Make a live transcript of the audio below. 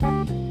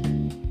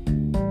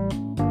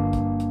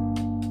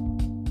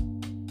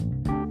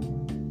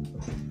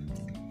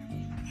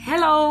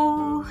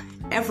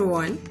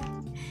everyone.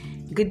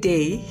 Good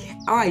day.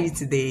 How are you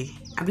today?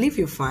 I believe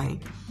you're fine.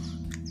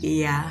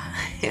 Yeah.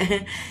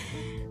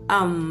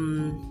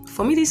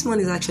 For me this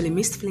morning is actually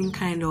mixed feeling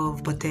kind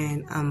of, but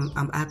then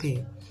I'm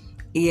happy.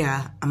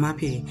 Yeah, I'm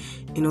happy.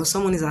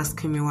 Someone is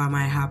asking me why am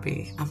I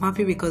happy? I'm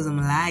happy because I'm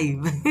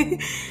alive.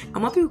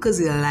 I'm happy because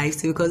you're alive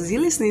too, because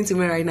you're listening to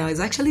me right now is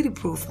actually the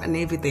proof and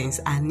evidence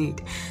I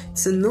need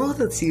to know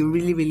that you're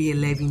really, really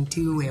alive and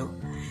doing well.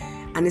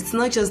 And it's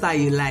not just that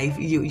you're alive,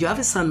 you have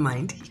a sound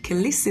mind. You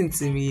can listen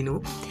to me,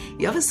 You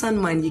have a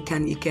sound mind, you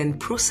can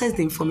process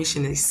the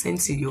information that's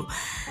sent to you.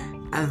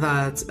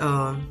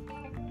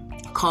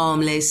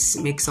 Let's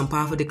make some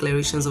powerful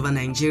declarations over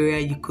Nigeria.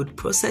 You could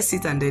process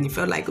it and then you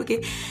felt like,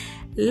 okay,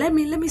 let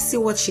me see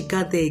what she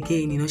got there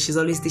again. She's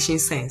always teaching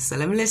sense. So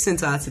let me listen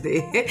to her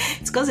today.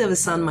 It's because you have a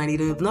sound mind.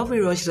 You've not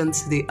been rushed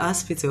into the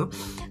hospital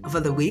over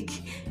the week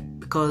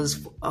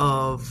because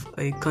of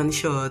a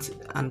gunshot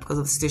and because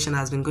of the situation that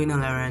has been going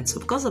on around. So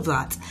because of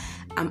that,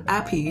 I'm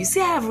happy. You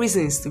see, I have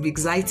reasons to be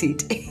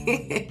excited.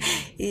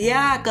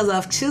 Yeah, because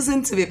I've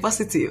chosen to be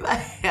positive.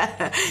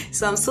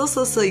 So I'm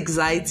so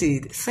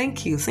excited.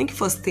 Thank you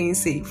for staying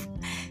safe.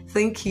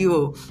 Thank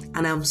you.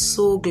 And I'm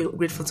so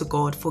grateful to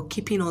God for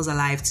keeping us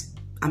alive.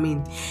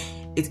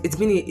 It's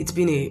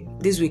been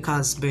this week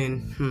has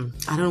been,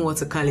 I don't know what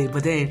to call it,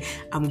 but then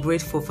I'm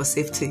grateful for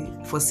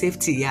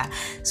safety, yeah.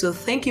 So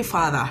thank you,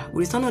 Father.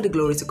 We return all the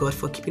glory to God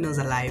for keeping us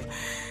alive.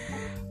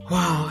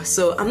 Wow.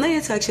 So I'm not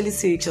here to actually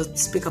just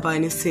speak about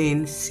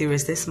anything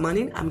serious this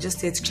morning. I'm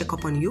just here to check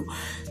up on you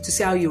to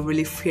see how you're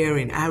really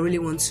faring. I really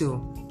want to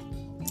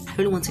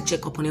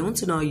check up on you. I want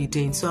to know how you're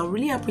doing. So I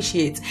really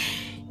appreciate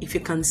if you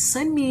can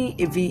send me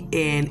a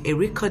VN, a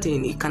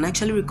recording. You can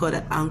actually record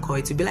at Anchor.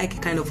 It will be like a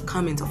kind of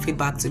comment or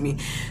feedback to me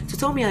to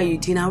tell me how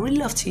you're doing. I really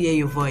love to hear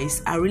your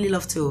voice. I really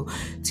love to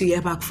hear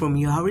back from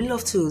you. I really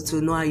love to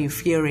know how you're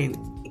faring.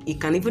 You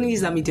can even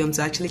use that medium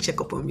to actually check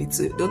up on me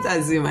too. Don't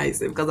assume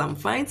myself because I'm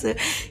fine too.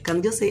 You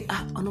can just say,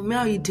 how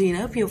are you doing?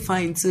 I hope you're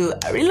fine too.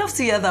 I really love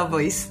to hear that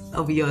voice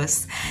of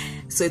yours.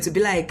 So it will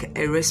be like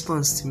a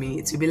response to me.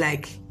 It will be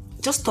like,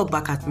 just talk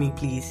back at me,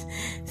 please.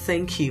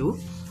 Thank you.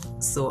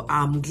 So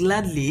I'm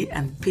gladly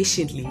and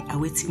patiently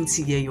awaiting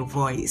to hear your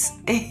voice.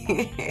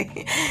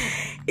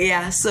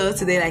 Yeah, so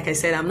today, like I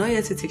said, I'm not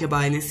here to talk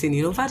about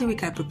anything. Over the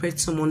week I prepared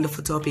some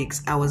wonderful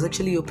topics. I was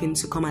actually hoping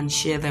to come and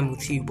share them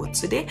with you. But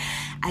today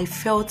I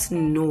felt,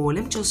 no,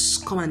 let me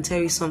just come and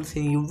tell you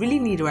something you really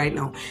need right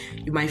now.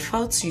 You might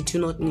felt you do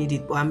not need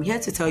it, but I'm here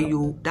to tell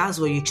you that's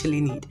what you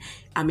actually need.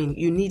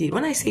 You need it.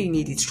 When I say you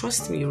need it,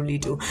 trust me, you really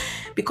do.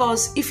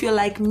 Because if you're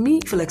like me,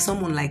 if you're like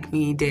someone like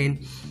me,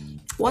 then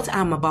what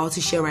I'm about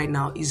to share right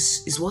now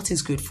is what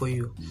is good for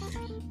you.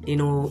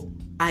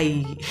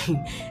 I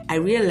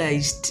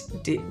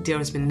realized there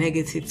has been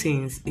negative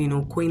things,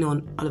 going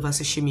on all over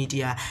social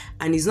media,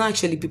 and it's not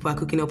actually people are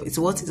cooking up, it's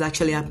what is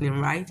actually happening,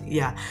 right?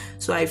 Yeah.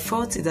 So I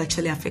felt it's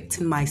actually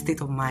affecting my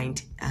state of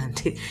mind,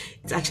 and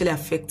it's actually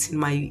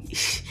affecting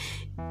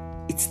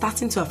it's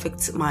starting to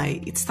affect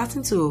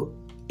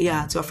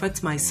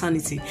my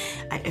sanity.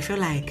 I feel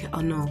like,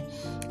 oh no,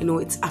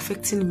 it's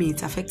affecting me.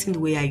 It's affecting the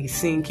way I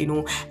think. I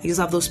just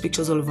have those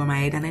pictures all over my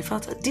head, and I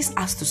felt this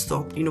has to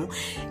stop.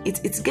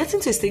 It's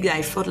getting to a stage that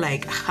I felt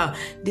like,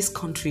 this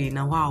country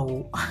now,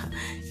 wow.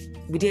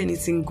 Would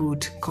anything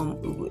good come?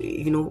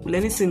 Will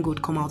anything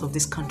good come out of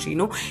this country?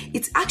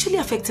 It's actually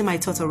affecting my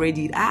thoughts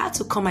already. I had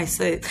to call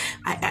myself.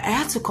 I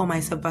had to call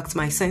myself back to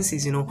my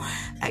senses.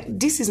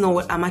 This is not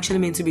what I'm actually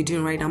meant to be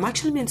doing right now. I'm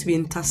actually meant to be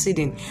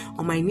interceding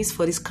on my needs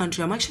for this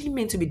country. I'm actually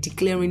meant to be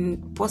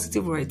declaring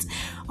positive words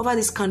over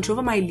this country,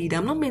 over my leader.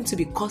 I'm not meant to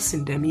be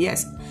cursing them.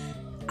 Yes.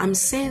 I'm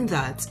saying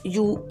that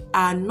you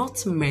are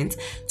not meant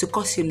to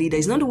curse your leader.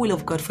 It's not the will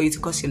of God for you to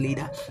curse your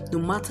leader, no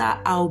matter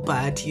how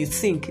bad you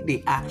think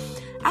they are.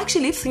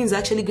 Actually, if things are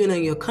actually going on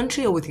in your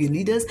country or with your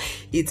leaders,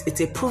 it's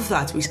a proof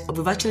that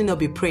we've actually not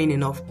been praying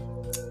enough.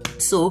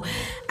 So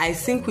I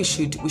think we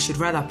should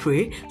rather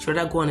pray, should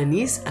rather go on our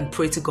knees and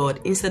pray to God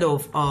instead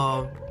of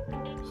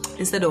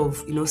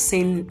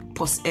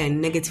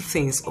saying negative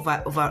things of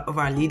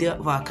our leader,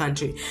 of our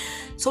country.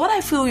 So what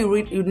I feel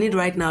you need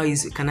right now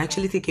is you can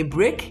actually take a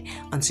break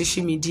on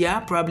social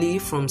media, probably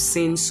from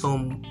seeing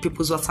some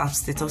people's WhatsApp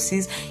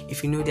statuses.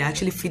 If they're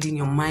actually feeding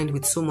your mind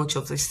with so much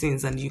of these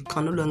things and you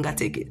can no longer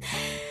take it.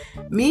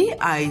 Me,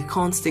 I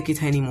can't take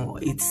it anymore.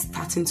 It's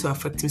starting to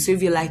affect me. So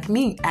if you're like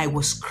me, I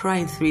was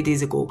crying 3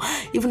 days ago.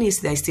 Even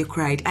yesterday, I still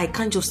cried. I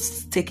can't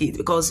just take it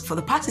because for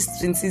the past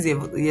 20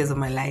 years of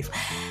my life,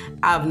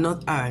 I've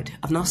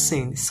not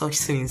seen such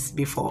things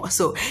before.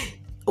 So,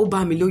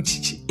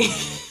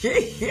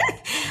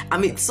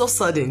 it's so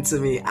sudden to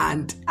me,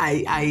 and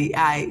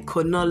I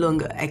could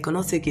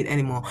not take it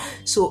anymore.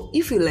 So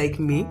if you like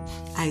me,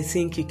 I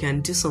think you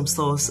can do some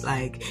stuff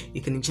like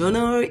you can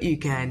journal, you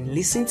can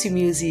listen to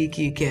music,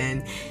 you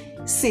can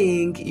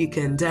sing, you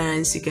can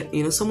dance, you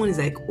can, someone is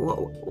like,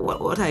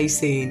 what are you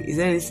saying? Is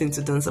there anything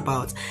to dance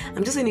about?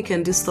 I'm just saying you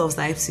can do stuff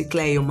that helps you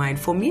clear your mind.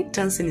 For me,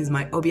 dancing is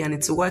my hobby and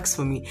it works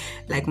for me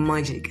like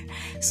magic.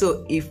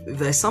 So if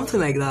there's something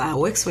like that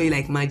works for you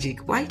like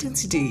magic, why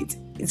don't you do it?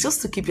 It's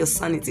just to keep your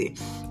sanity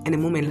in a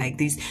moment like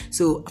this.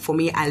 So for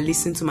me, I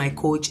listen to my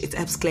coach. It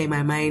helps clear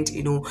my mind.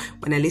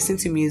 When I listen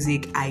to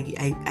music,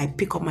 I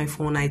pick up my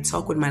phone. I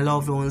talk with my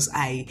loved ones.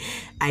 I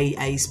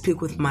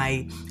speak with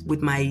my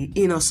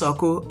inner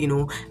circle.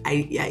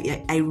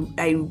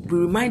 I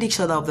remind each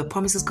other of the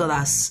promises God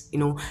has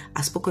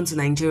spoken to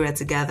Nigeria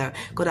together.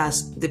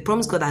 The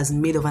promise God has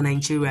made over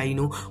Nigeria.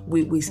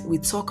 We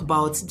talk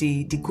about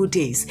the good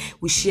days.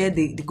 We share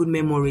the good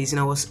memories.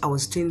 I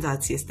was doing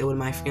that yesterday with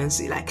my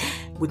fiance, like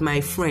with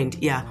my friend.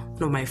 Yeah,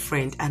 no, my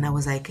friend. And I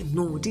was like,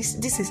 no, this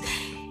is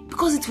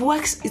because it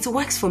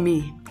works for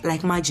me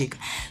like magic.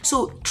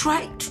 So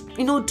try,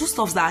 do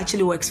stuff that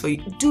actually works for you.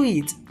 Do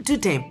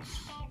them.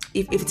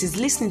 If it is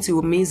listening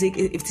to music,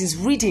 if it is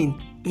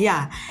reading,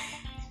 yeah.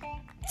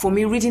 For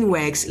me, reading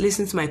works,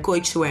 listening to my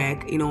coach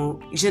work,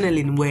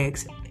 journaling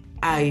works,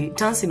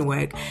 dancing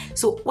work.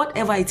 So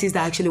whatever it is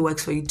that actually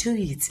works for you, do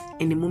it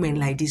in a moment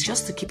like this,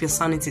 just to keep your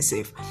sanity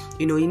safe.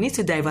 You need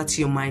to divert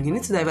your mind. You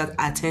need to divert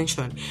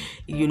attention.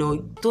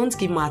 Don't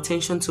give more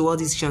attention to all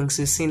these junks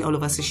you're seeing all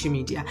over social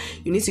media.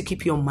 You need to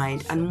keep your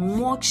mind, and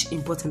more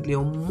importantly,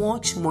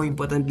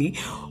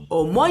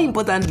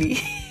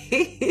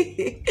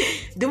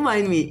 don't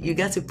mind me, you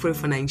got to pray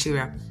for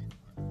Nigeria.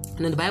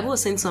 The Bible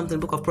was saying something,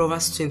 the book of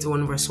Proverbs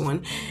 21 verse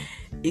 1.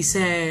 It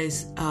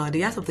says,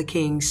 the heart of the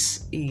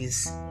kings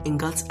is in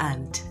God's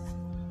hand,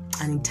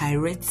 and He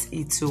directs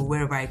it to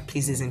wherever it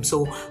pleases Him.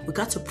 So we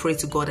got to pray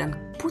to God and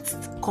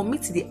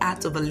commit the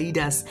heart of the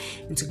leaders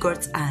into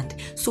God's hand.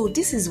 So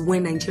this is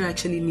when Nigeria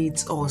actually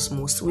needs us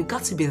most. We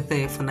got to be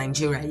there for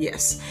Nigeria.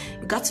 Yes,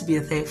 you got to be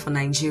there for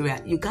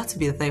Nigeria. You got to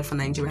be there for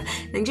Nigeria.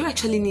 Nigeria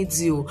actually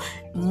needs you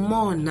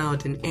more now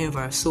than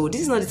ever. So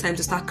this is not the time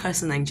to start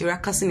cursing Nigeria,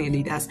 cursing your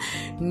leaders.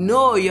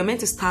 No, you're meant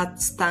to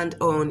stand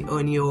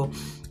on your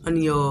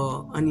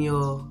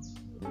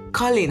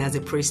calling as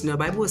a priest. The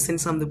Bible was saying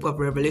something of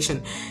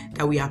Revelation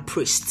that we are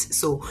priests.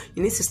 So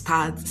you need to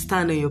stand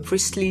on your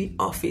priestly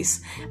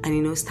office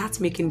and start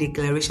making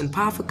declaration,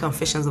 powerful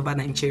confessions about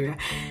Nigeria,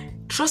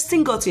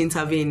 trusting God to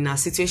intervene in our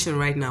situation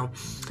right now.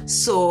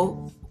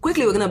 So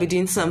quickly, we're gonna be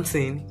doing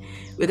something.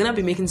 We're gonna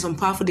be making some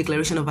powerful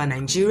declaration about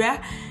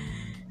Nigeria.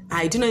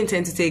 I do not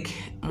intend to take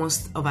much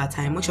of our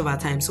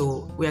time,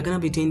 so we are gonna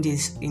be doing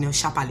this,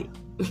 sharply.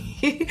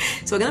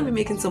 So we're going to be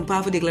making some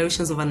powerful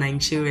declarations over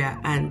Nigeria,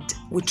 and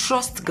we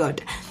trust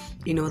God,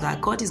 that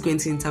God is going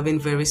to intervene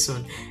very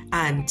soon.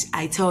 And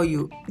I tell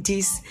you,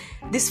 this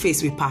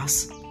phase will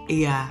pass.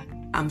 Yeah,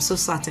 I'm so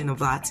certain of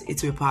that.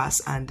 It will pass,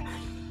 and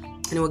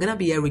we're going to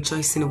be here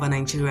rejoicing over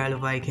Nigeria all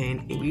over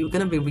again. We're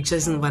going to be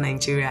rejoicing over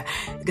Nigeria.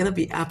 We're going to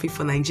be happy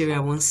for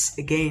Nigeria once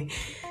again.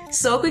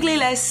 So quickly,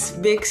 let's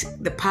make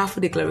the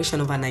powerful declaration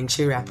over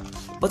Nigeria.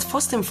 But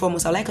first and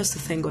foremost, I'd like us to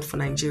thank God for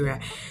Nigeria.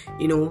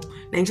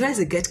 Nigeria is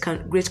a great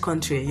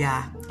country,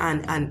 yeah,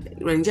 and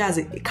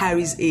Nigeria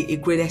carries a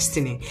great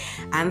destiny,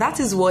 and that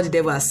is what the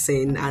devil has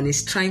seen, and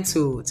is trying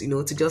to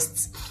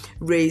just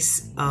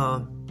raise,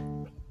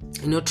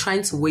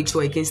 trying to wage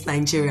war against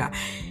Nigeria,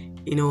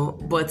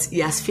 but he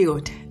has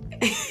failed.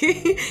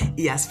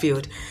 He has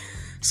failed.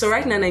 So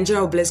right now,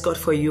 Nigeria will bless God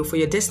for you, for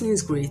your destiny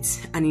is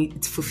great, and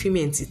its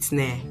fulfillment is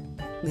near.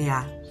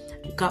 Yeah.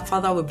 God,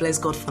 Father, we bless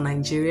God for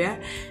Nigeria,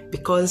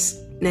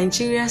 because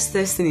Nigeria's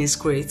destiny is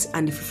great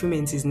and the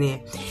fulfillment is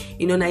near.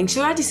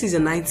 Nigeria, this is a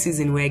night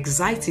season. We're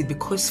excited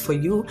because for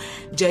you,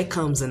 joy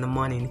comes in the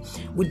morning.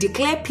 We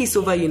declare peace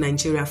over you,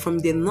 Nigeria, from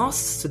the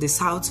north to the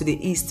south to the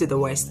east to the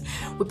west.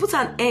 We put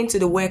an end to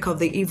the work of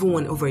the evil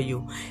one over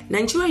you.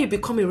 Nigeria, you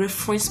become a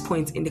reference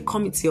point in the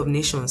community of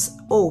nations.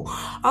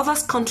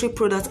 Others' country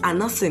products are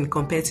nothing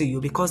compared to you,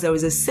 because there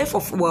is a safe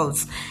of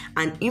wealth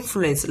and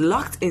influence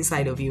locked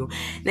inside of you.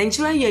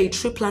 Nigeria, you're a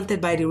tree planted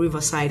by the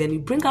riverside, and you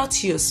bring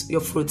out your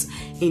fruits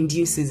in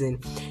due season.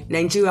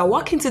 Nigeria,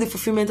 walk into the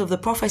fulfillment of the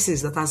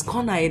prophecies that has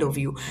gone ahead of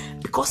you,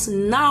 because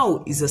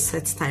now is a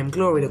set time.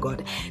 Glory to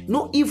God.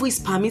 No evil is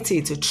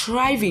permitted to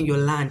thrive in your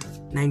land,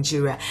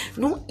 Nigeria.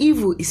 No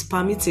evil is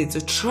permitted to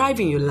thrive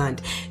in your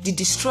land. The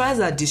destroyers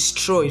are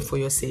destroyed for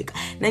your sake.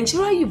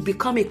 Nigeria, you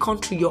become a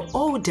country your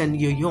old and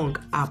your young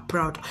are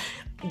proud.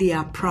 They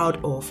are proud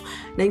of.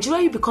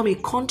 Nigeria, you become a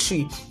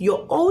country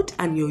your old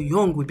and your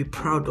young will be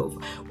proud of.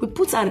 We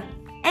put an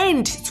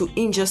end to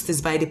injustice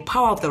by the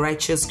power of the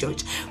righteous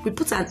judge. We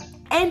put an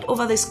end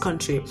over this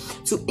country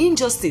to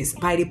injustice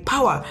by the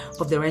power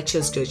of the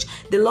righteous judge.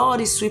 The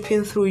Lord is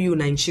sweeping through you,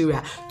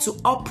 Nigeria, to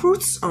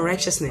uproot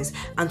unrighteousness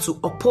and to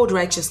uphold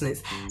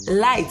righteousness.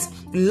 Light,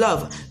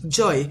 love,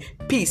 joy,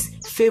 peace,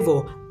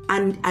 favor,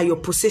 and are your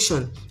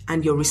possession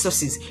and your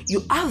resources.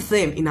 You have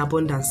them in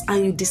abundance,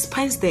 and you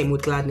dispense them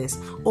with gladness.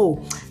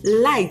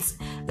 Light,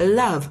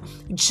 love,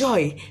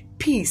 joy,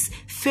 peace,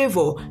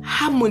 favor,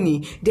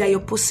 harmony, they are your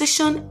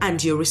possession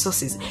and your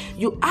resources.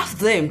 You have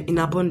them in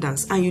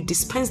abundance, and you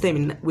dispense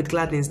them with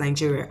gladness,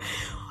 Nigeria.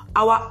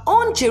 Our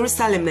own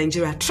Jerusalem,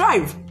 Nigeria,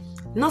 thrive.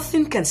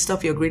 Nothing can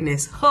stop your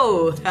greatness.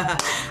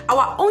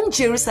 Our own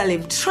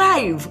Jerusalem,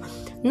 thrive.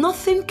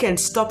 Nothing can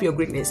stop your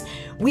greatness.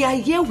 We are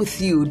here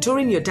with you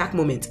during your dark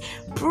moment,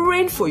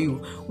 praying for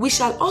you. We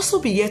shall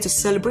also be here to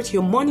celebrate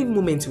your morning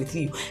moment with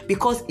you,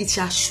 because it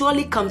shall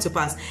surely come to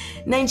pass.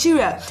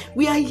 Nigeria,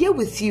 we are here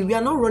with you. We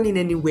are not running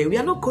anywhere. We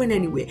are not going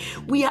anywhere.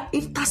 We are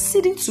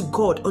interceding to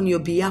God on your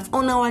behalf,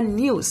 on our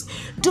news.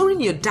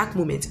 During your dark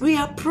moment, we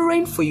are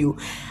praying for you.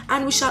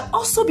 And we shall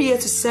also be here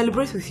to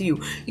celebrate with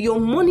you your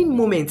morning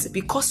moment,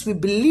 because we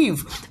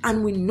believe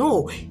and we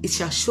know it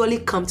shall surely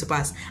come to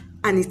pass.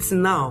 And it's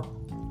now.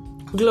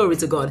 Glory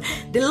to God.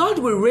 The Lord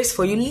will raise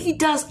for you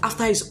leaders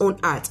after his own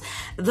heart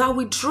that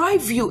will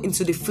drive you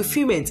into the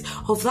fulfillment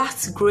of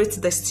that great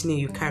destiny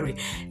you carry.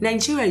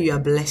 Nigeria, you are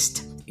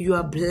blessed. You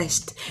are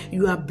blessed.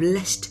 You are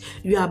blessed.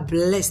 You are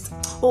blessed.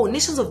 Oh,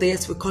 nations of the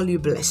earth will call you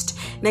blessed.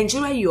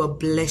 Nigeria, you are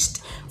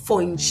blessed.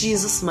 For in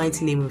Jesus'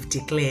 mighty name we've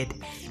declared.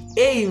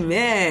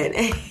 Amen.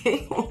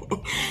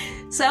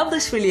 So I hope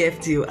this really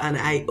helped you, and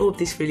I hope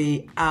this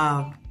really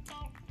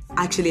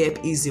actually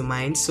help ease your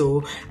mind.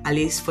 So at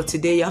least for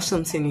today, you have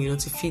something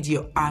to feed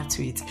your heart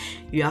with.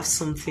 You have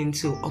something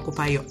to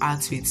occupy your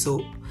heart with.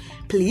 So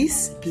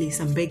please,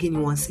 I'm begging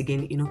you once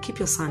again, keep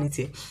your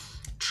sanity.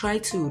 Try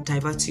to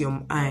divert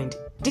your mind.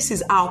 This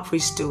is our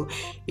priest too.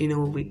 We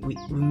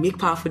make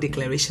powerful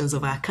declarations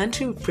of our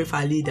country. We pray for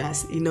our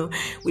leaders.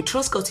 We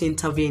trust God to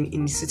intervene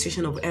in the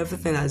situation of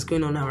everything that's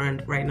going on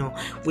around right now.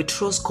 We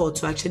trust God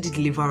to actually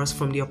deliver us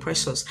from the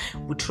oppressors.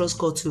 We trust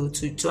God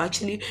to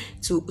actually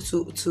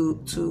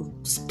to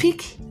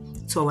speak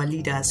to our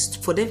leaders,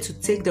 for them to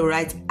take the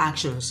right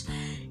actions.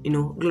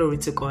 Glory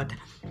to God.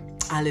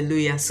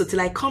 Hallelujah. So till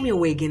I come your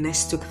way again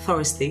next week,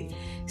 Thursday,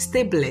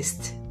 stay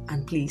blessed.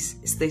 And please,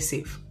 stay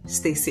safe.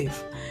 Stay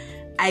safe.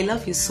 I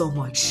love you so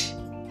much.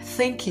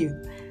 Thank you.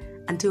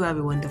 And do have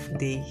a wonderful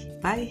day.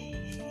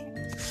 Bye.